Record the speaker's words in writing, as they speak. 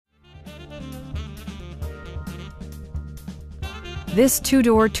This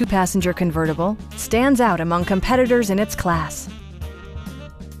two-door, two-passenger convertible stands out among competitors in its class.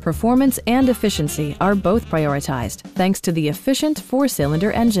 Performance and efficiency are both prioritized thanks to the efficient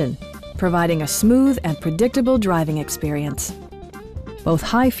four-cylinder engine, providing a smooth and predictable driving experience. Both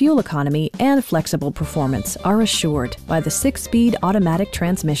high fuel economy and flexible performance are assured by the 6-speed automatic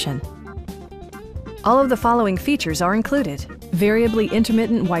transmission. All of the following features are included: variably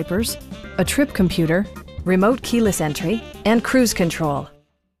intermittent wipers, a trip computer, remote keyless entry, and cruise control.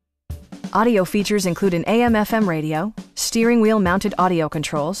 Audio features include an AM/FM radio, steering wheel mounted audio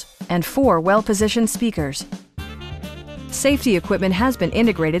controls, and 4 well-positioned speakers. Safety equipment has been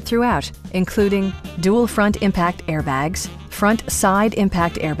integrated throughout, including dual front impact airbags, front side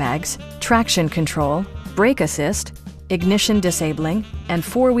impact airbags, traction control, brake assist, ignition disabling, and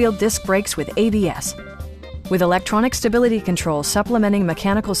 4-wheel disc brakes with ABS. With electronic stability control supplementing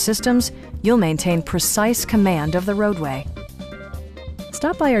mechanical systems, you'll maintain precise command of the roadway.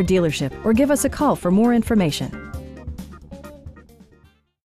 Stop by our dealership or give us a call for more information.